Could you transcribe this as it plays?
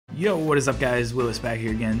Yo, what is up guys? Willis back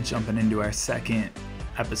here again, jumping into our second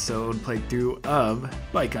episode playthrough of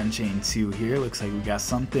Bike Unchained 2 here. Looks like we got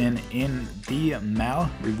something in the mail.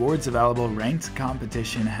 Rewards available. Ranked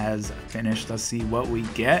competition has finished. Let's see what we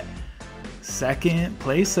get. Second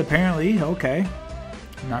place apparently. Okay.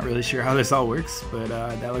 Not really sure how this all works, but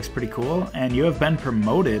that looks pretty cool. And you have been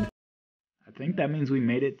promoted. I think that means we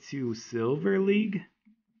made it to Silver League.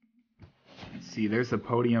 Let's see, there's a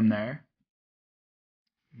podium there.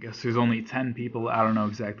 I guess there's only 10 people. I don't know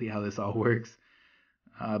exactly how this all works.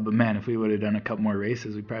 But man, if we would have done a couple more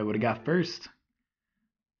races, we probably would have got first.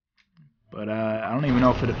 But I don't even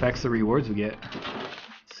know if it affects the rewards we get.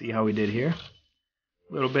 Let's see how we did here.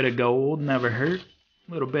 A little bit of gold, never hurt.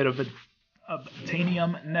 A little bit of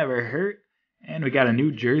titanium, never hurt. And we got a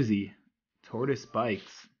new jersey. Tortoise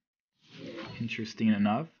Bikes. Interesting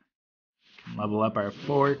enough. Can level up our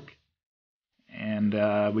fork. And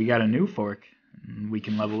we got a new fork. We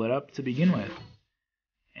can level it up to begin with.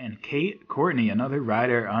 And Kate Courtney, another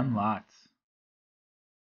rider unlocked.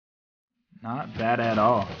 Not bad at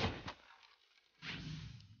all.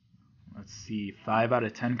 Let's see, 5 out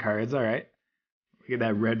of 10 cards, alright. Look at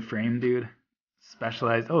that red frame, dude.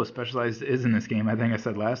 Specialized, oh, Specialized is in this game. I think I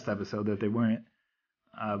said last episode that they weren't.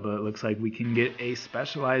 But it looks like we can get a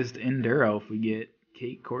Specialized Enduro if we get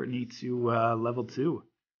Kate Courtney to level 2.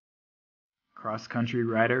 Cross-country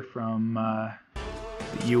rider from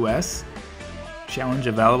the US. Challenge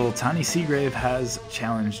available. Tahnée Seagrave has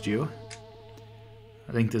challenged you.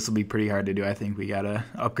 I think this will be pretty hard to do. I think we gotta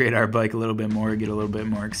upgrade our bike a little bit more, get a little bit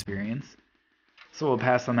more experience. So we'll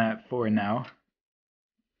pass on that for now.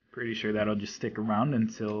 Pretty sure that'll just stick around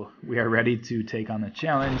until we are ready to take on the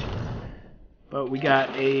challenge. But we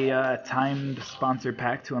got a timed sponsor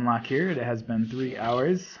pack to unlock here. It has been 3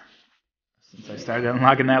 hours since I started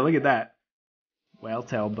unlocking that. Look at that.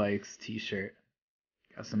 Whaletail Bikes t-shirt.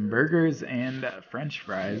 Got some burgers and french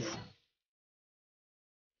fries.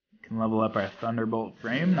 We can level up our Thunderbolt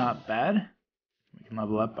frame, not bad. We can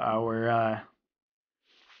level up our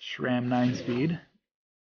SRAM 9-speed.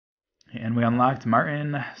 And we unlocked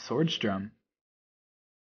Martin Swordstrom.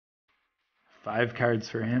 5 cards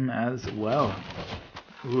for him as well.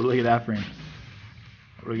 Ooh, look at that frame.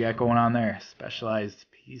 What do we got going on there? Specialized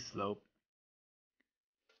P-slope.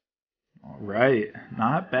 Alright,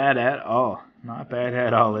 not bad at all. Not bad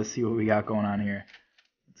at all. Let's see what we got going on here.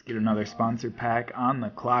 Let's get another sponsor pack on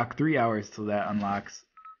the clock. 3 hours till that unlocks.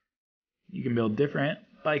 You can build different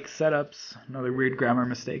bike setups. Another weird grammar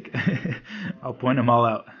mistake. I'll point them all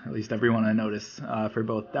out. At least everyone I notice. For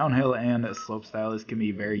both downhill and slopestyle, this can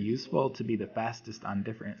be very useful to be the fastest on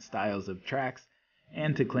different styles of tracks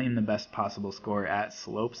and to claim the best possible score at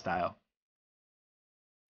slopestyle.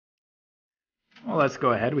 Well, let's go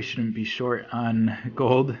ahead. We shouldn't be short on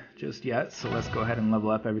gold just yet, so let's go ahead and level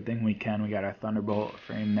up everything we can. We got our Thunderbolt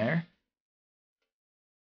frame there.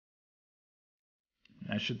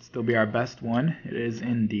 That should still be our best one. It is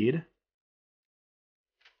indeed.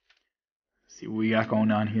 See what we got going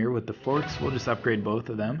on here with the forks. We'll just upgrade both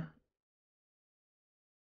of them.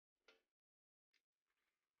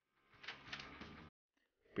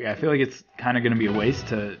 But yeah, I feel like it's kind of going to be a waste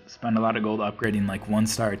to spend a lot of gold upgrading like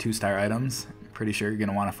 1-star or 2-star items. I'm pretty sure you're going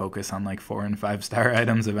to want to focus on like 4- and 5-star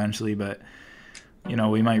items eventually, but you know,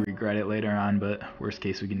 we might regret it later on, but worst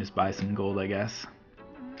case we can just buy some gold, I guess.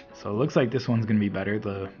 So it looks like this one's going to be better,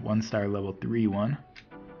 the 1-star level 3 one.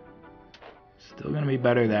 Still going to be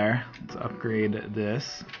better there. Let's upgrade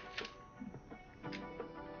this.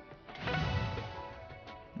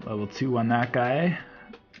 Level 2 on that guy.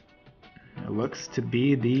 It looks to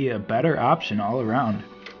be the better option all around.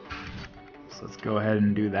 So let's go ahead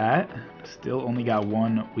and do that. Still only got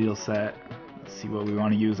one wheel set. Let's see what we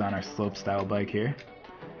want to use on our slopestyle bike here.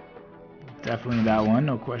 Definitely that one,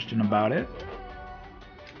 no question about it.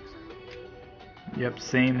 Yep,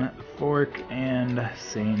 same fork and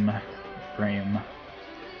same frame.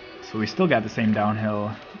 So we still got the same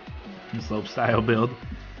downhill and slopestyle build.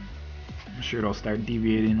 I'm sure it'll start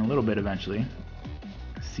deviating a little bit eventually.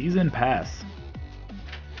 Season Pass.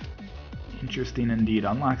 Interesting indeed.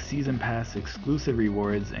 Unlock Season Pass exclusive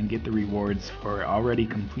rewards and get the rewards for already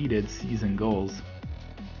completed season goals.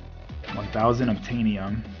 1000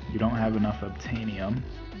 obtainium. You don't have enough obtainium.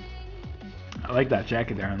 I like that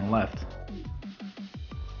jacket there on the left.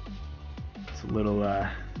 It's a little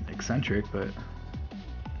eccentric, but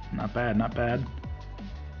not bad, not bad.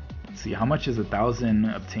 Let's see, how much is 1000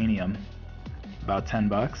 obtainium? About 10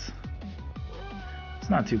 bucks. It's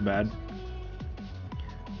not too bad.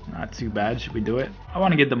 Not too bad. Should we do it? I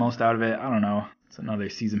want to get the most out of it. I don't know. It's another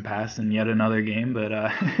season pass and yet another game, but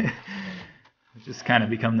it's just kind of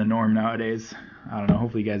become the norm nowadays. I don't know,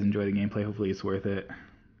 hopefully you guys enjoy the gameplay, hopefully it's worth it.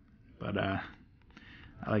 But I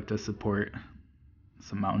like to support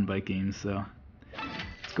some mountain bike games, so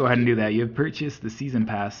let's go ahead and do that. You have purchased the season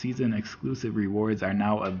pass. Season exclusive rewards are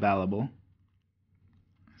now available.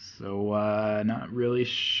 So not really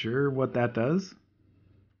sure what that does.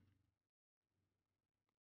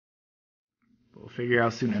 We'll figure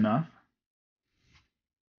out soon enough.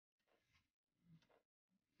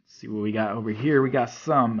 Let's see what we got over here. We got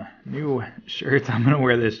some new shirts. I'm going to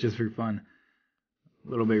wear this just for fun. A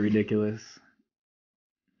little bit ridiculous.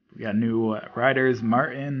 We got new riders,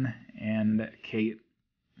 Martin and Kate.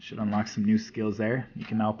 Should unlock some new skills there. You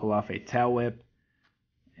can now pull off a tail whip,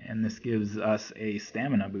 and this gives us a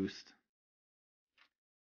stamina boost.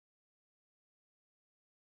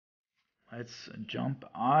 Let's jump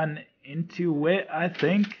on into it, I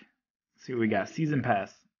think. Let's see what we got. Season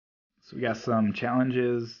pass. So we got some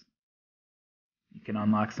challenges. You can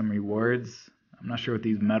unlock some rewards. I'm not sure what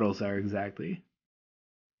these medals are exactly.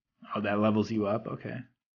 Oh, that levels you up? Okay.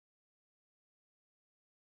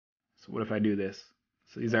 So what if I do this?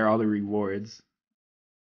 So these are all the rewards.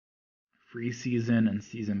 Free season and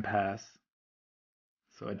season pass.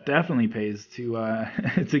 So it definitely pays to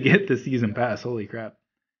to get the season pass. Holy crap.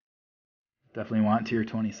 Definitely want tier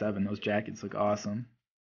 27. Those jackets look awesome.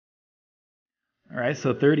 Alright,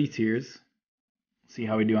 so 30 tiers. See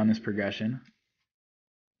how we do on this progression.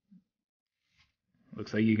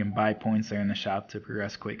 Looks like you can buy points there in the shop to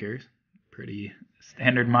progress quicker. Pretty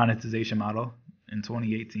standard monetization model in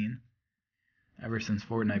 2018. Ever since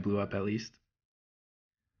Fortnite blew up, at least.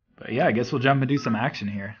 But yeah, I guess we'll jump and do some action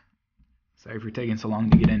here. Sorry for taking so long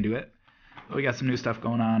to get into it. But we got some new stuff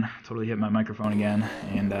going on. Totally hit my microphone again.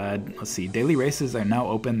 And let's see. Daily races are now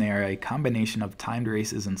open. They are a combination of timed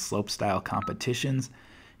races and slopestyle competitions.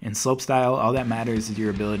 In slopestyle, all that matters is your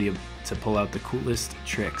ability to pull out the coolest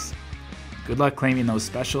tricks. Good luck claiming those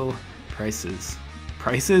special prizes.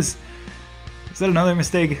 Prices? Is that another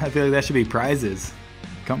mistake? I feel like that should be prizes.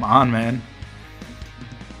 Come on, man.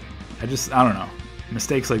 I don't know.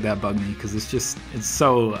 Mistakes like that bug me because it's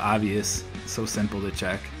so obvious, so simple to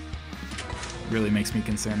check. It really makes me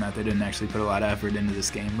concerned that they didn't actually put a lot of effort into this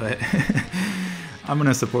game, but I'm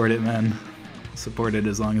gonna support it, man. Support it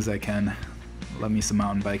as long as I can. Love me some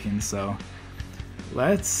mountain biking, so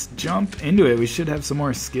let's jump into it. We should have some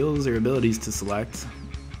more skills or abilities to select.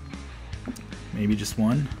 Maybe just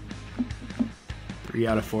one. 3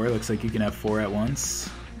 out of 4. Looks like you can have 4 at once.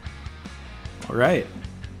 Alright.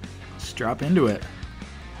 Drop into it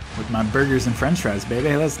with my burgers and french fries,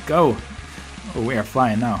 baby. Let's go. Oh, we are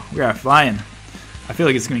flying now. We are flying. I feel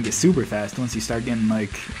like it's gonna get super fast once you start getting like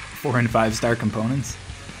 4 and 5 star components.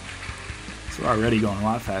 So we're already going a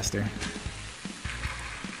lot faster.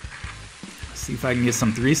 Let's see if I can get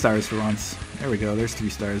some 3 stars for once. There we go. There's 3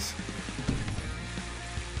 stars.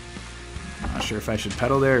 Not sure if I should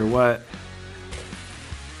pedal there or what.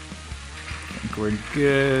 I think we're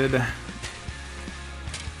good.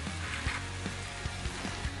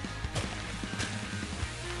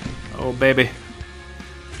 Oh, baby.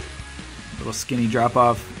 Little skinny drop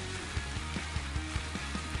off.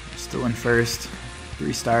 Still in first.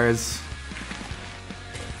 3 stars.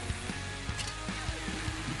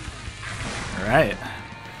 Alright.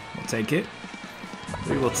 We'll take it.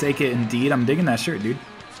 We will take it indeed. I'm digging that shirt, dude.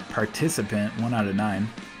 Participant, 1 out of 9.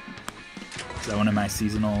 Is that one of my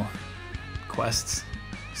seasonal quests?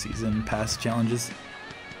 Season pass challenges?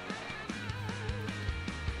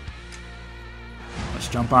 Let's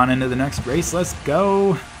jump on into the next race. Let's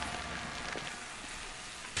go. I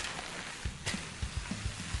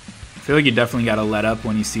feel like you definitely got to let up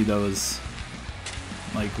when you see those,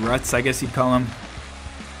 like, ruts, I guess you'd call them.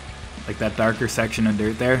 Like that darker section of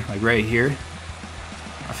dirt there, like right here.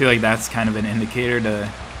 I feel like that's kind of an indicator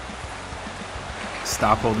to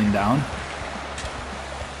stop holding down.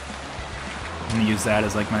 I'm going to use that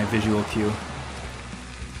as like my visual cue.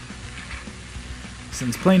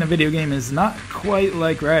 Since playing a video game is not quite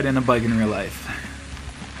like riding a bike in real life.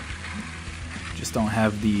 Just don't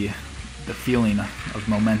have the feeling of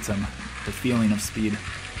momentum, the feeling of speed.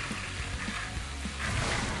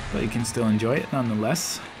 But you can still enjoy it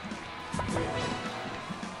nonetheless.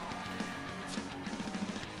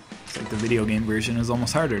 It's like the video game version is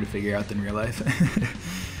almost harder to figure out than real life.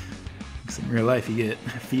 Because in real life you get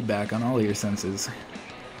feedback on all of your senses.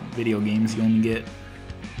 In video games you only get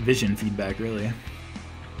vision feedback, really.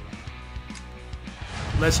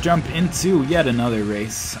 Let's jump into yet another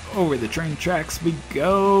race. Over the train tracks we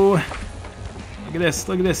go. Look at this,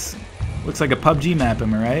 look at this. Looks like a PUBG map,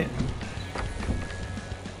 am I right?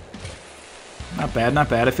 Not bad, not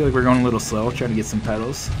bad. I feel like we're going a little slow. Trying to get some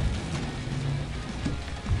pedals.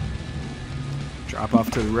 Drop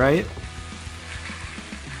off to the right.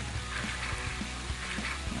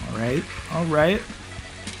 Alright, alright.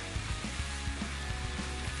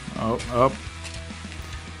 Oh, oh.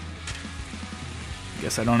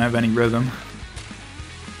 Guess I don't have any rhythm.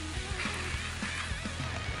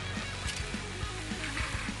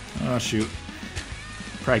 Oh shoot.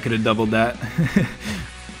 Probably could have doubled that.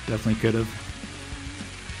 Definitely could have.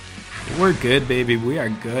 We're good, baby. We are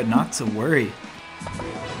good. Not to worry.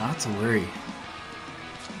 Not to worry.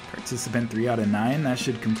 Participant 3 out of 9. That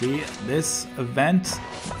should complete this event.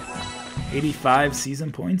 85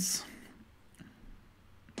 season points.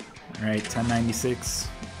 Alright, 1096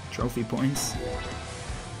 trophy points.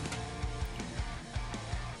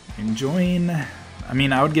 Enjoying. I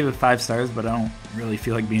mean, I would give it 5 stars, but I don't really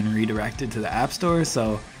feel like being redirected to the App Store,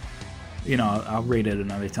 so, you know, I'll rate it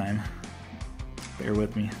another time. Bear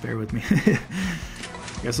with me, bear with me.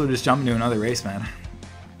 Guess we'll just jump into another race, man.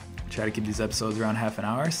 Try to keep these episodes around half an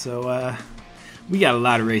hour, so we got a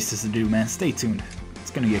lot of races to do, man. Stay tuned.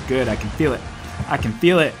 It's gonna get good. I can feel it. I can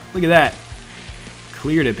feel it. Look at that.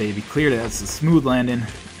 Cleared it, baby. Cleared it. That's a smooth landing.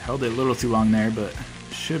 Held it a little too long there, but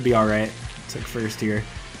should be alright. Took first here.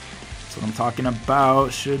 That's what I'm talking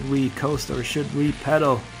about. Should we coast or should we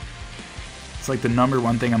pedal? It's like the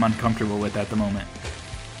 #1 thing I'm uncomfortable with at the moment.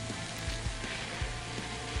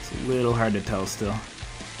 It's a little hard to tell still.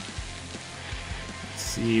 Let's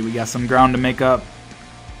see, we got some ground to make up.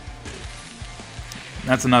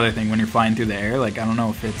 That's another thing when you're flying through the air. Like, I don't know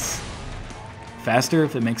if it's faster,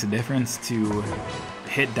 if it makes a difference to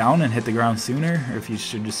hit down and hit the ground sooner, or if you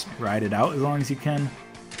should just ride it out as long as you can.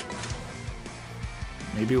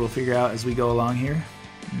 Maybe we'll figure out as we go along here.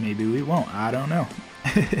 Maybe we won't. I don't know.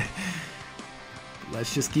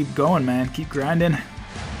 Let's just keep going, man. Keep grinding.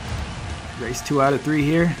 Race 2 out of 3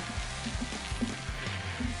 here.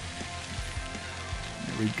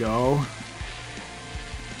 There we go.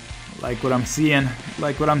 Like what I'm seeing.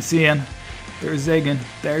 Like what I'm seeing. They're zigging.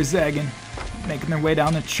 They're zagging. Making their way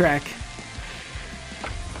down the track.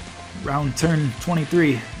 Round turn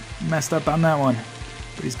 23. Messed up on that one.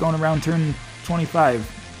 But he's going around turn 25.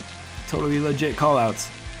 Totally legit callouts.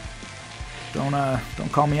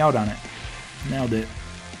 Don't call me out on it. Nailed it.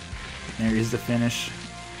 There is the finish.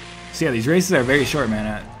 So yeah, these races are very short,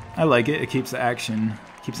 man. I like it. It keeps the action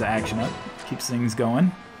up. Keeps things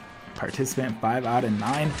going. Participant 5 out of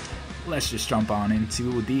 9. Let's just jump on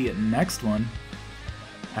into the next one.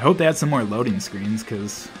 I hope they add some more loading screens,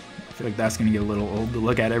 because I feel like that's gonna get a little old to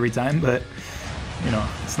look at every time, but you know,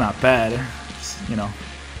 it's not bad. Just, you know,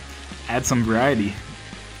 add some variety.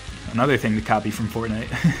 Another thing to copy from Fortnite.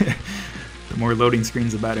 The more loading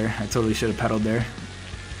screens, the better. I totally should have pedaled there.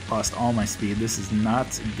 Lost all my speed. This is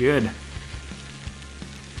not good.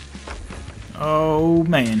 Oh,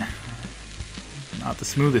 man. Not the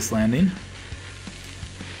smoothest landing.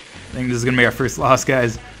 I think this is going to be our first loss,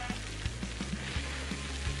 guys.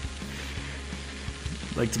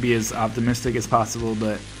 I'd like to be as optimistic as possible,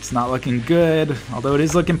 but it's not looking good. Although it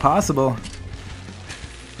is looking possible.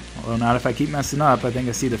 Although not if I keep messing up. I think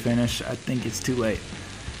I see the finish. I think it's too late.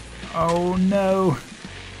 Oh no.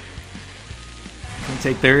 Can we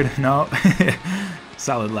take third? No.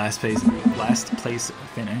 Solid last place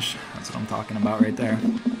finish. That's what I'm talking about right there.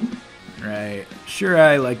 Right. Sure,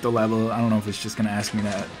 I like the level. I don't know if it's just gonna ask me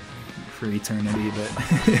that for eternity, but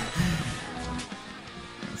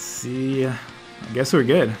let's see. I guess we're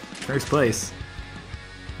good. First place.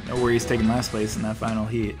 No worries taking last place in that final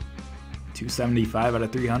heat. 275 out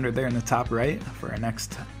of 300 there in the top right for our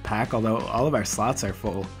next pack, although all of our slots are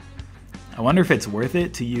full. I wonder if it's worth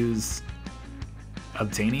it to use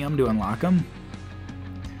Obtainium to unlock them.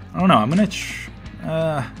 I don't know. I'm gonna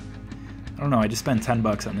I don't know. I just spent 10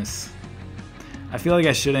 bucks on this. I feel like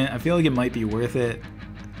I shouldn't. I feel like it might be worth it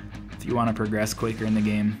if you want to progress quicker in the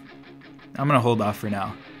game. I'm gonna hold off for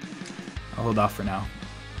now. I'll hold off for now.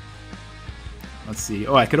 Let's see.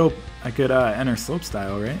 Oh, I could enter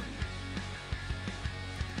slopestyle, right?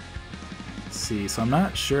 Let's see. So I'm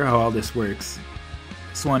not sure how all this works.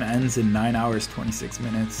 This one ends in 9 hours 26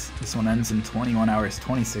 minutes. This one ends in 21 hours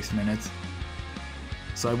 26 minutes.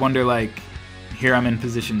 So I wonder, like, here I'm in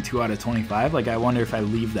position 2 out of 25. Like, I wonder if I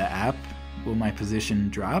leave the app, will my position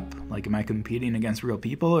drop? Like, am I competing against real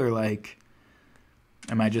people, or like,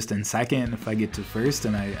 am I just in second? If I get to first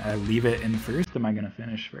and I leave it in first, am I gonna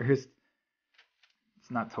finish first?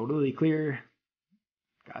 It's not totally clear.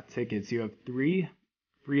 Got tickets. You have 3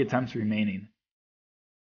 free attempts remaining.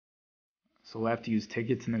 So we'll have to use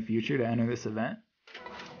tickets in the future to enter this event.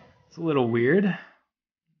 It's a little weird. I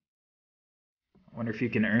wonder if you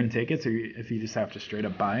can earn tickets or if you just have to straight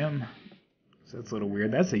up buy them. So that's a little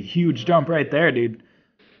weird. That's a huge jump right there, dude.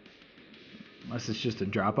 Unless it's just a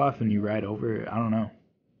drop off and you ride over it. I don't know.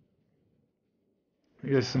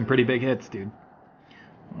 There's some pretty big hits, dude.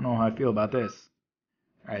 I don't know how I feel about this.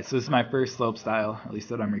 Alright, so this is my first slope style, at least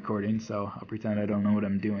that I'm recording, so I'll pretend I don't know what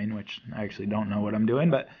I'm doing, which I actually don't know what I'm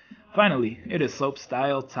doing, but finally, it is slope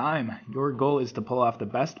style time. Your goal is to pull off the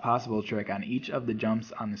best possible trick on each of the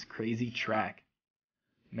jumps on this crazy track.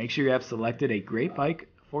 Make sure you have selected a great bike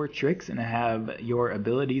for tricks and have your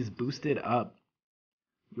abilities boosted up.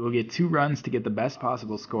 You will get 2 runs to get the best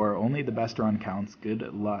possible score. Only the best run counts. Good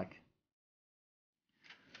luck.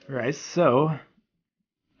 Alright, so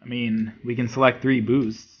I mean, we can select 3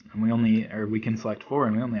 boosts, and we can select 4,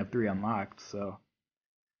 and we only have 3 unlocked, so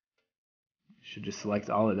should just select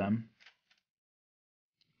all of them.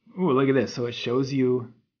 Ooh, look at this. So it shows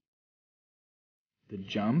you the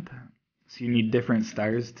jump. So you need different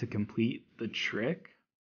stars to complete the trick.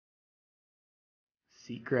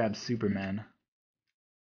 Seagrave Superman.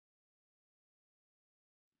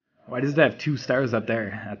 Why does it have 2 stars up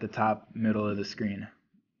there at the top middle of the screen?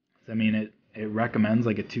 Does that mean it recommends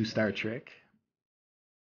like a 2-star trick?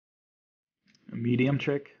 A medium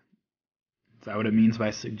trick? Is that what it means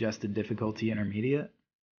by suggested difficulty intermediate?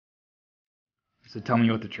 Does it tell me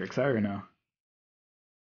what the tricks are or no?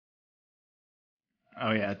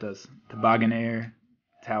 Oh yeah, it does. Toboggan air,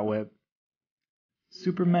 tail whip,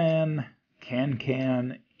 Superman,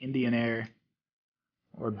 can, Indian air,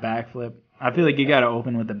 or backflip. I feel like you gotta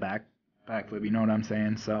open with the backflip, you know what I'm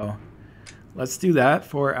saying? So let's do that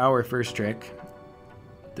for our first trick.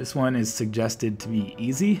 This one is suggested to be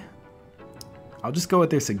easy. I'll just go with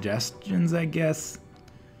their suggestions, I guess.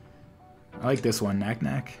 I like this one,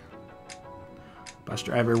 knack. Bus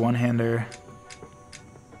driver, one-hander.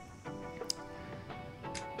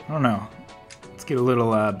 I don't know. Let's get a little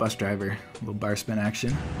bus driver, a little bar spin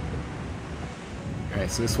action. Alright,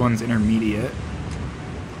 so this one's intermediate.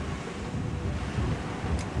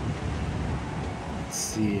 Let's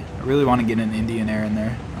see. I really want to get an Indian air in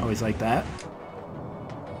there. I always like that.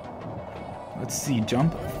 Let's see,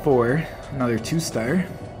 jump 4, another 2-star.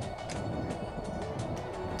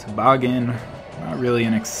 Toboggan, not really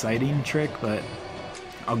an exciting trick, but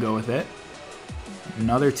I'll go with it.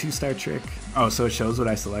 Another 2-star trick. Oh, so it shows what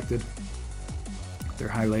I selected. They're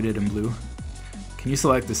highlighted in blue. Can you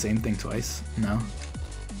select the same thing twice? No?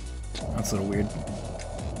 That's a little weird.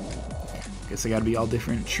 Guess I gotta be all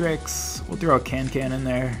different tricks. We'll throw a can in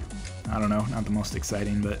there. I don't know, not the most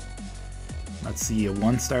exciting, but let's see, a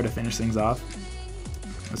 1-star to finish things off.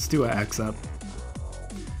 Let's do an X up.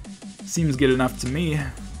 Seems good enough to me.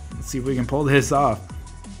 Let's see if we can pull this off.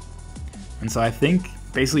 And so I think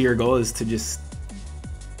basically your goal is to just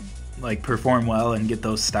like perform well and get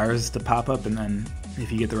those stars to pop up, and then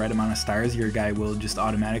if you get the right amount of stars, your guy will just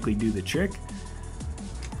automatically do the trick.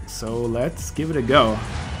 So let's give it a go.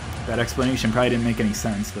 That explanation probably didn't make any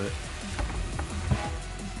sense, but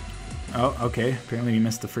oh, okay, apparently we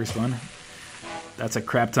missed the first one. That's a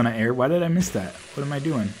crap ton of air. Why did I miss that? What am I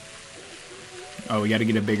doing? Oh, we got to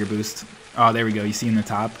get a bigger boost. Oh, there we go. You see in the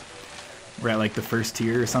top? We're at like the first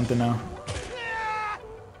tier or something now.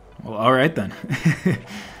 Well, alright then.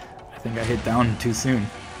 I think I hit down too soon.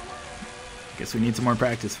 Guess we need some more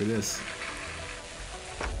practice for this.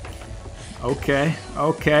 Okay,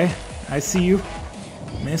 okay. I see you.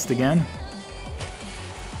 Missed again.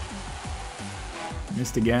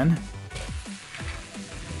 Missed again.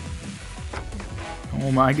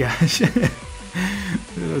 Oh my gosh. It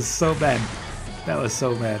was so bad. That was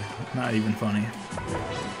so bad. Not even funny.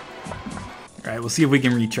 Alright, we'll see if we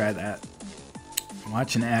can retry that.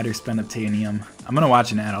 Watch an ad or spend obtainium. I'm gonna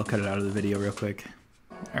watch an ad, I'll cut it out of the video real quick.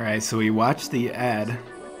 Alright, so we watched the ad,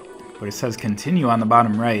 but it says continue on the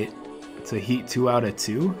bottom right. It's a heat 2 out of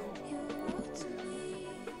 2.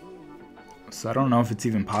 So I don't know if it's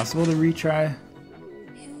even possible to retry.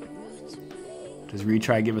 Does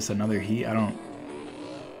retry give us another heat? I don't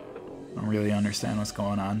really understand what's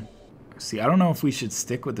going on. See, I don't know if we should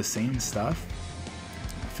stick with the same stuff.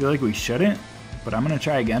 I feel like we shouldn't, but I'm gonna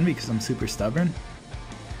try again because I'm super stubborn.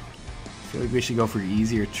 I feel like we should go for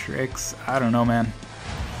easier tricks. I don't know, man.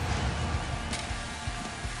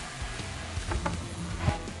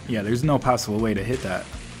 Yeah, there's no possible way to hit that.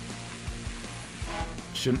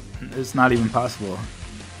 It's not even possible.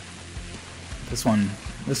 This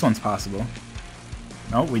one's possible.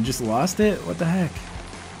 Nope, we just lost it? What the heck?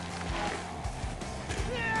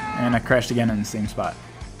 And I crashed again in the same spot.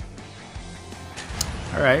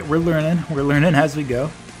 Alright, we're learning as we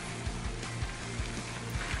go.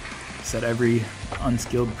 Said every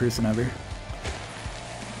unskilled person ever.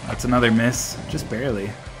 That's another miss, just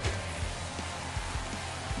barely.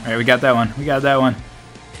 Alright, we got that one.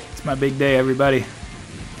 It's my big day, everybody.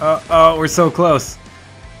 Oh, we're so close.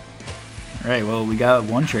 Alright, well, we got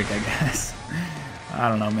one trick, I guess. I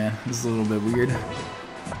don't know, man. This is a little bit weird.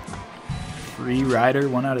 Free rider,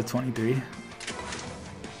 1 out of 23.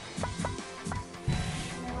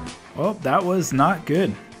 Oh, that was not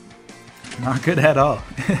good. Not good at all.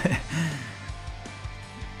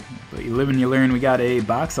 But you live and you learn. We got a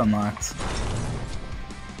box unlocked.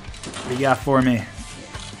 What do you got for me? A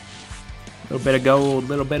little bit of gold,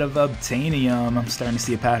 little bit of obtainium. I'm starting to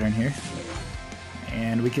see a pattern here.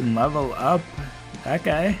 And we can level up that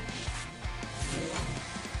guy.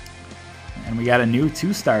 And we got a new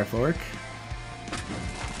 2-star fork.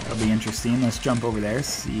 That'll be interesting. Let's jump over there,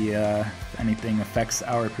 see if anything affects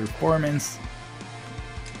our performance.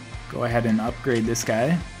 Go ahead and upgrade this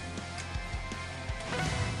guy.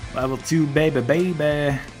 Level 2,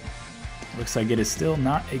 baby. Looks like it is still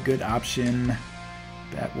not a good option.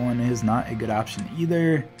 That one is not a good option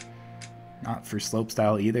either. Not for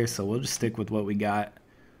slopestyle either, so we'll just stick with what we got.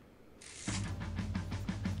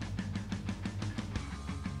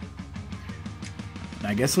 And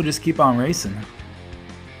I guess we'll just keep on racing.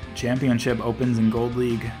 Championship opens in Gold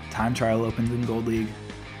League. Time Trial opens in Gold League.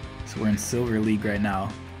 So we're in Silver League right now.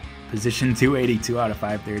 Position 282 out of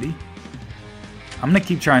 530. I'm going to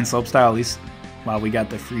keep trying slopestyle at least while we got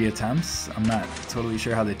the free attempts. I'm not totally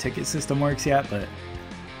sure how the ticket system works yet, but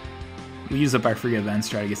we use up our free events,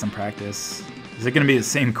 try to get some practice. Is it going to be the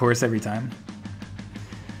same course every time?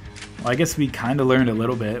 Well, I guess we kind of learned a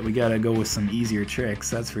little bit. We got to go with some easier tricks,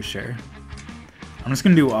 that's for sure. I'm just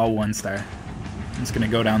going to do all 1-star. I'm just going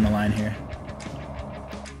to go down the line here.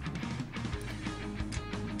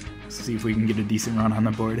 See if we can get a decent run on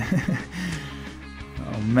the board.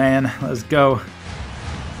 Oh man, let's go.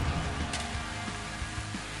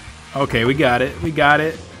 Okay, we got it. We got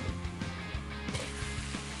it.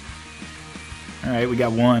 Alright, we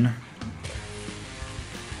got one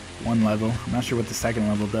level. I'm not sure what the second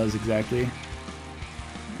level does exactly.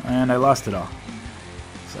 And I lost it all.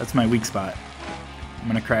 So that's my weak spot. I'm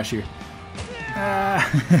gonna crash here. Ah.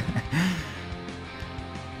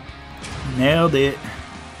 Nailed it.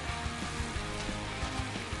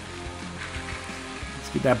 Let's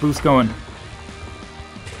get that boost going.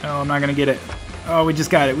 Oh, I'm not gonna get it. Oh, we just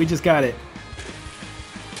got it. We just got it.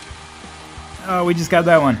 Oh, we just got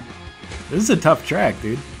that one. This is a tough track,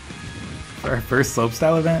 dude. For our first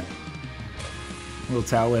slopestyle event. A little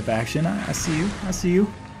tail whip action. I see you. I see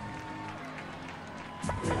you.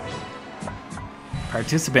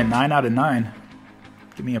 Participant 9 out of 9.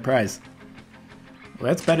 Give me a prize. Well,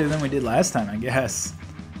 that's better than we did last time, I guess.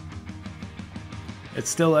 It's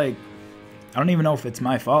still like, I don't even know if it's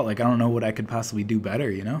my fault. Like, I don't know what I could possibly do better,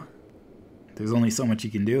 you know? There's only so much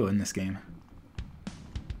you can do in this game.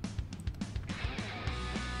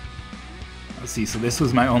 Let's see, so this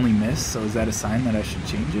was my only miss, so is that a sign that I should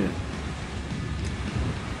change it?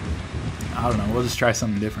 I don't know, we'll just try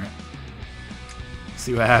something different.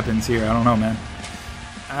 See what happens here, I don't know, man.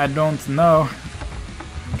 I don't know.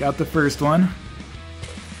 Got the first one.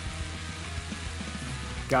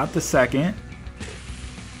 Got the second.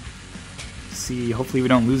 See, hopefully we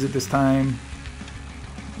don't lose it this time.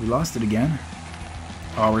 We lost it again.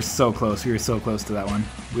 Oh, we're so close. We were so close to that one.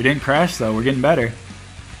 We didn't crash though, we're getting better.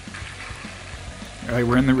 Alright,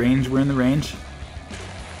 we're in the range, we're in the range.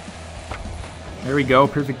 There we go,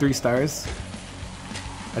 perfect 3 stars.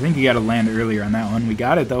 I think you gotta land earlier on that one. We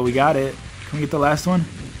got it though, we got it. Can we get the last one?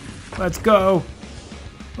 Let's go!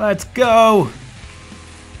 Let's go!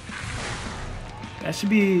 That should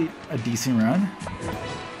be a decent run.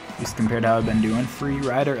 At least compared to how I've been doing. Free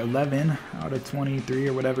rider 11 out of 23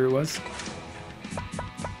 or whatever it was.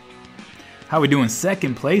 How we doing?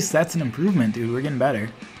 Second place? That's an improvement, dude. We're getting better.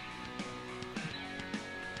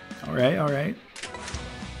 Alright, alright.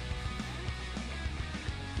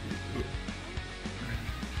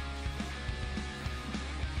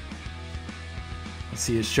 Let's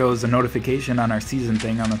see, it shows a notification on our season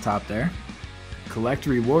thing on the top there. Collect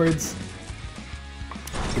rewards.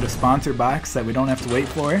 Get a sponsor box that we don't have to wait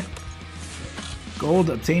for. Gold,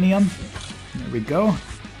 obtainium. There we go.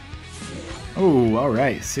 Oh,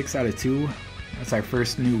 alright. 6 out of 2. That's our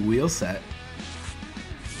first new wheel set.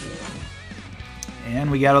 And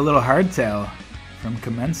we got a little hardtail from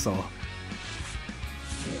Commensal.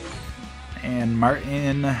 And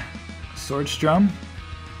Martin Swordstrom.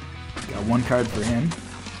 Got 1 card for him.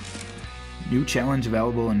 New challenge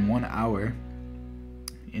available in 1 hour.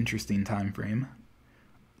 Interesting time frame.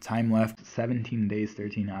 Time left 17 days,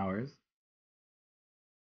 13 hours.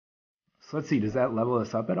 So let's see, does that level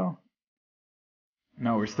us up at all?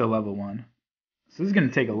 No, we're still level 1. So this is going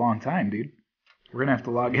to take a long time, dude. We're going to have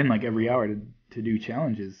to log in like every hour to do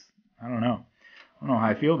challenges. I don't know. I don't know how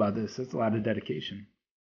I feel about this. That's a lot of dedication.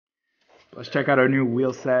 Let's check out our new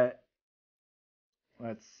wheel set.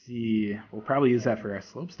 Let's see. We'll probably use that for our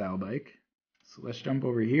slopestyle bike. So let's jump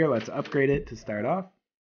over here. Let's upgrade it to start off.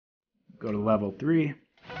 Go to level 3.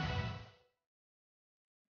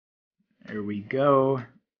 There we go.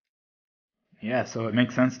 Yeah, so it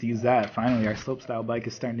makes sense to use that. Finally, our slopestyle bike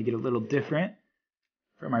is starting to get a little different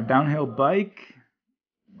from our downhill bike.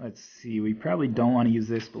 Let's see. We probably don't want to use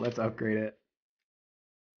this, but let's upgrade it.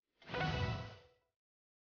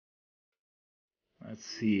 Let's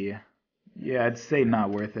see. Yeah, I'd say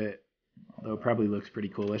not worth it. Although it probably looks pretty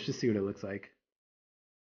cool. Let's just see what it looks like.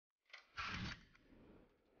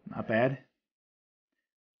 Not bad.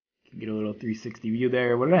 Can get a little 360 view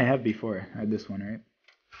there. What did I have before? I had this one, right?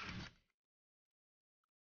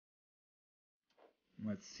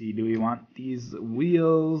 Let's see. Do we want these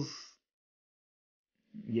wheels?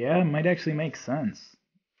 Yeah, it might actually make sense.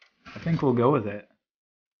 I think we'll go with it.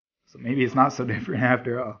 So maybe it's not so different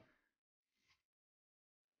after all.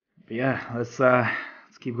 But yeah, let's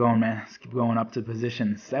keep going, man. Let's keep going up to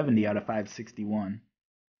position 70 out of 561.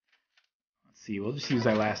 Let's see. We'll just use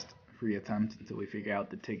our last free attempt until we figure out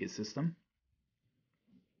the ticket system.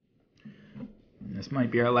 And this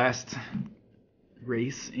might be our last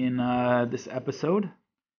race in this episode.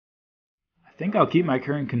 I think I'll keep my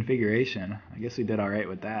current configuration. I guess we did alright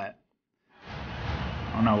with that.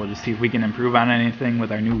 I don't know, we'll just see if we can improve on anything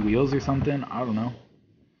with our new wheels or something. I don't know.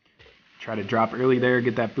 Try to drop early there,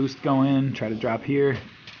 get that boost going. Try to drop here.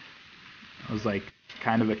 That was like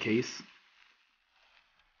kind of a case.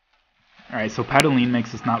 Alright, so pedaling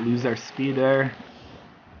makes us not lose our speed there.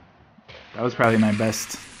 That was probably my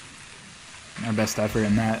best effort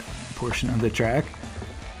in that portion of the track.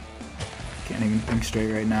 Can't even think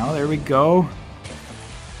straight right now. There we go.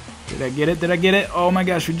 Did I get it? Did I get it? Oh my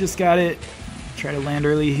gosh, we just got it. Try to land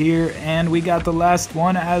early here, and we got the last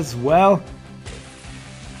one as well.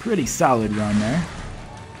 Pretty solid run there.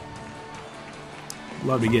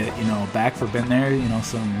 Love to get, back for been there,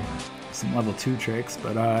 some level 2 tricks,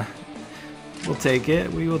 but we'll take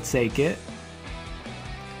it. We will take it.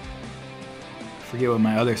 Forget what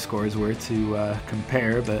my other scores were to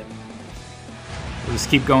compare, but we'll just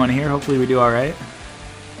keep going here. Hopefully we do all right.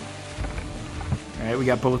 All right, we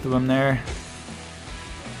got both of them there.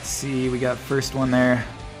 Let's see, we got first one there.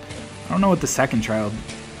 I don't know what the second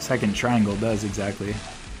triangle does exactly.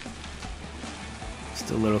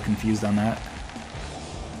 Still a little confused on that.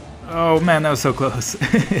 Oh man, that was so close.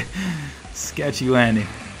 Sketchy landing.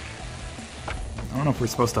 I don't know if we're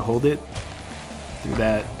supposed to hold it through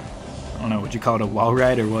that. I don't know, would you call it a wall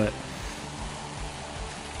ride or what?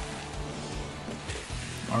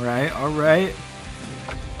 Alright, alright.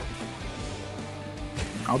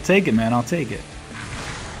 I'll take it, man, I'll take it.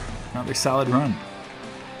 Another solid run.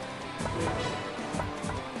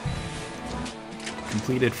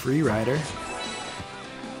 Completed free rider.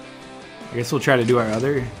 I guess we'll try to do our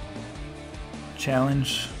other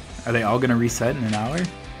challenge. Are they all going to reset in an hour?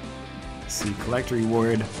 Let's see, collect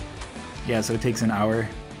reward. Yeah, so it takes an hour.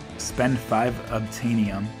 Spend 5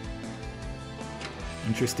 obtainium.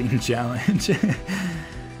 Interesting challenge.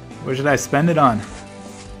 What should I spend it on?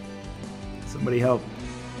 Somebody help.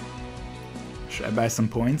 Should I buy some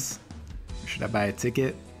points? Or should I buy a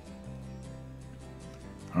ticket?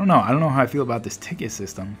 I don't know. I don't know how I feel about this ticket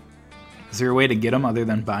system. Is there a way to get them other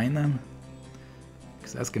than buying them?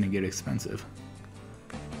 Because that's going to get expensive.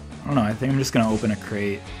 I don't know. I think I'm just going to open a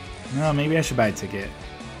crate. No, maybe I should buy a ticket.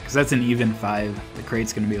 Because that's an even 5. The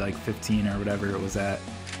crate's going to be like 15 or whatever it was at.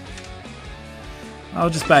 I'll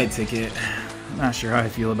just buy a ticket. I'm not sure how I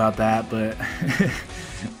feel about that, but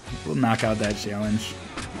we'll knock out that challenge.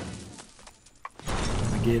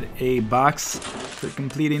 Get a box for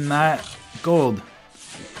completing that. Gold.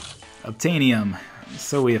 Obtainium.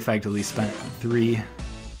 So we effectively spent 3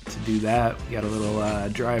 to do that. We got a little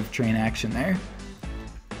drivetrain action there.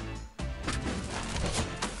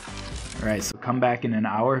 Alright, so come back in an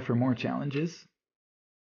hour for more challenges.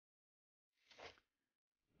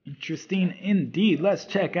 Interesting indeed. Let's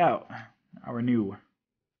check out our new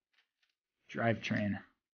drivetrain.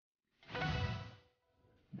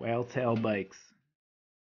 Whale tail bikes.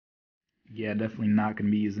 Yeah, definitely not going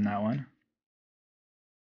to be using that one.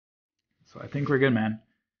 So I think we're good, man.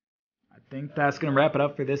 I think that's going to wrap it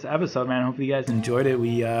up for this episode, man. Hopefully you guys enjoyed it.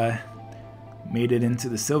 We made it into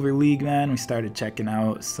the Silver League, man. We started checking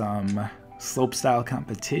out some slopestyle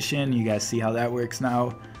competition. You guys see how that works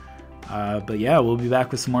now. But yeah, we'll be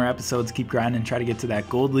back with some more episodes. Keep grinding, try to get to that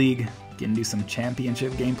Gold League. Get and do some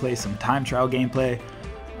championship gameplay, some time trial gameplay.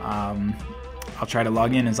 I'll try to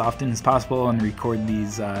log in as often as possible and record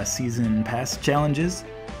these season pass challenges.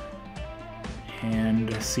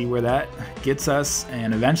 and see where that gets us.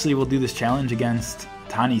 And eventually we'll do this challenge against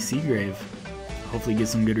Tahnée Seagrave. Hopefully get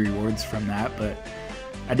some good rewards from that. But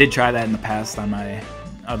I did try that in the past on my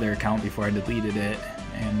other account before I deleted it,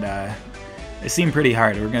 and it seemed pretty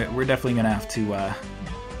hard. We're definitely gonna have to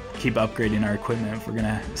keep upgrading our equipment if we're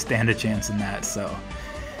gonna stand a chance in that. So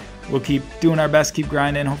we'll keep doing our best, keep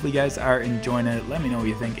grinding. Hopefully you guys are enjoying it. Let me know what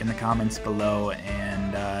you think in the comments below,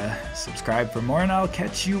 and subscribe for more, and I'll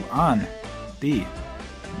catch you on the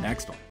next one.